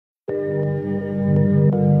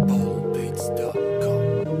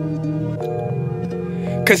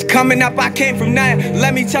Cause coming up I came from nothing.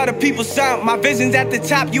 Let me tell the people something. My vision's at the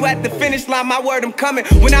top, you at the finish line. My word, I'm coming.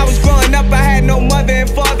 When I was growing up I had no mother and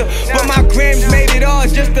father, but my grams made it all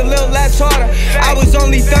just a little less harder. I was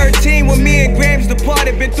only 13 when me and Grams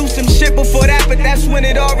departed. Been through some shit before that, but that's when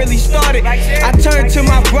it all really started. I turned to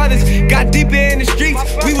my brothers, got deeper in the streets.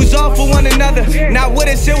 We was all for one another, not with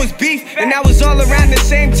us, it was beef. And that was all around the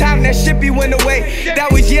same time that shit went away. That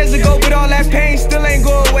was years ago, but all that pain still ain't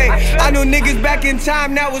go away. I knew niggas back in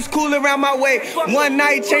time that was cool around my way. One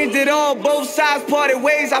night changed it all, both sides parted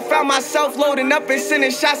ways. I found myself loading up and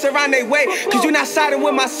sending shots around their way. Cause you not siding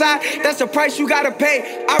with my side, that's the price you gotta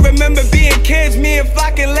pay. I remember being kids, me and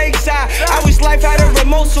flocking lakeside. I wish life had a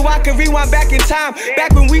remote so I could rewind back in time.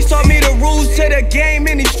 Back when we taught me the rules to the game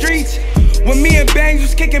in these streets. When me and Bangs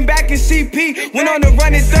was kicking back in CP. Went on the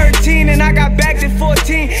run at 13 and I got back at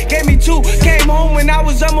 14. Gave me 2, came home when I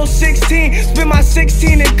was almost 16. Spent my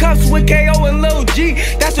 16 in cuffs with KO and Lil G.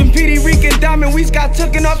 That's when PD Reek and Diamond Weeks got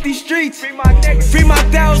taken off these streets. Free my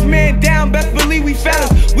thousands, man down, best believe we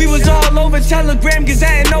fellas. We was all over Telegram,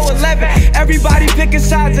 Gazette and 011. Everybody picking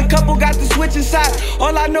sides, a couple got to switching sides.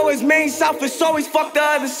 All I know is Main South is always fuck the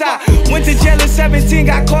other side. Went to jail at 17,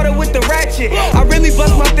 got caught up with the ratchet. I really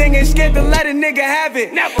bust my thing, ain't scared to let a nigga have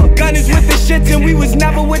it. Gunners with the shits and we was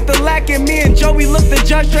never with the lacking. Me and Joey looked the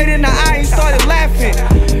judge straight in the eye and started laughing.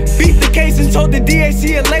 Beat the case and told the DA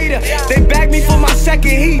see it later. They bagged me for my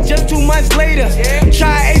second heat just 2 months later.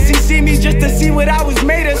 Try ACC me just to see what I was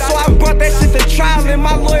made of. So I brought that shit to trial and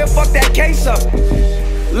my lawyer fucked that case up.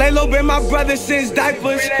 Lay low been my brother since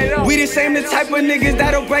diapers. We the same the type of niggas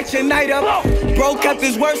that'll break your night up. Bro kept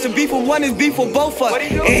his words, so beef for one is beef for both of us.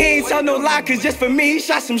 And he ain't tell no lie, cause just for me he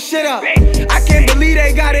shot some shit up. I can't believe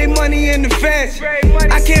they got their money in the fence.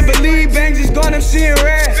 I can't believe Bangs is gone, I'm seeing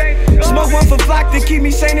red. Smoke one for flock to keep me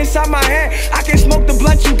sane inside my head. I can smoke the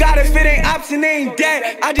blunt you got if it ain't ops and they ain't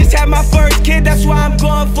dead. I just had my first kid, that's why I'm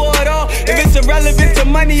going for it all. If it's irrelevant to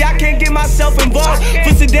money, I can't get myself involved.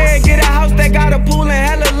 For today, get a house that got a pool and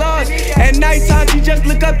hella laws. At nighttime, she just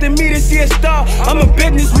look up to me to see a star. I'm a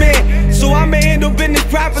businessman, so I'ma handle business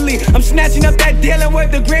properly. I'm snatching up that deal and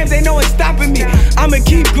worth the grams, ain't no one stopping me. I'ma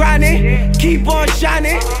keep grinding, keep on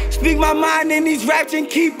shining. Speak my mind in these raps and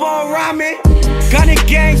keep on rhyming. Gunna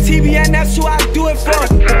gang, TBN, that's who I do it for.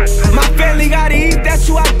 My family gotta eat, that's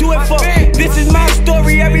who I do it for. This is my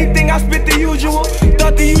story, everything I spit the usual.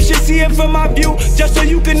 Thought that you should see it from my view, just so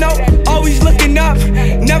you can know. Always looking up,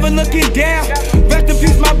 never looking down. Rest in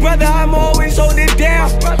peace, my brother, I'm always holding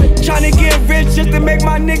down. Tryna get rich just to make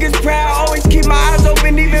my niggas proud. Always keep my eyes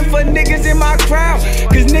open even for niggas in my crowd.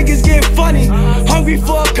 Cause niggas get funny, hungry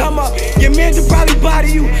for a come up. Your man will probably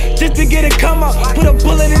body you just to get a come up. Put a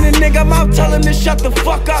bullet in a nigga mouth, tell him to shut the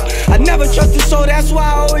fuck up. I never trust a soul, that's why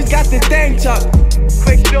I always got the thing tucked.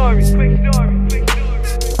 Quick story.